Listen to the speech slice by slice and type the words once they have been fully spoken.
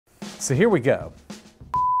So here we go.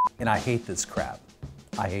 And I hate this crap.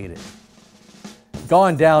 I hate it.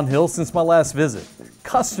 Gone downhill since my last visit.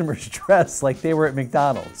 Customers dressed like they were at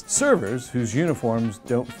McDonald's. Servers whose uniforms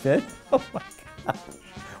don't fit. Oh my gosh.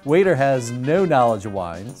 Waiter has no knowledge of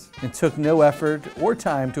wines and took no effort or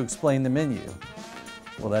time to explain the menu.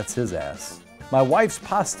 Well, that's his ass. My wife's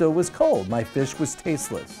pasta was cold. My fish was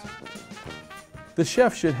tasteless. The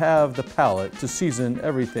chef should have the palate to season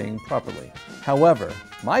everything properly. However,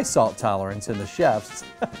 my salt tolerance and the chef's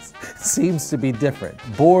seems to be different.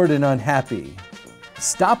 Bored and unhappy.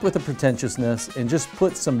 Stop with the pretentiousness and just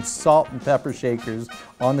put some salt and pepper shakers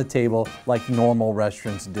on the table like normal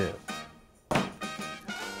restaurants do.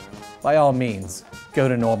 By all means, go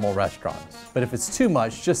to normal restaurants. But if it's too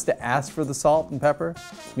much just to ask for the salt and pepper,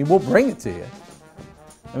 I mean, we'll bring it to you.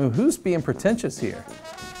 I mean, who's being pretentious here?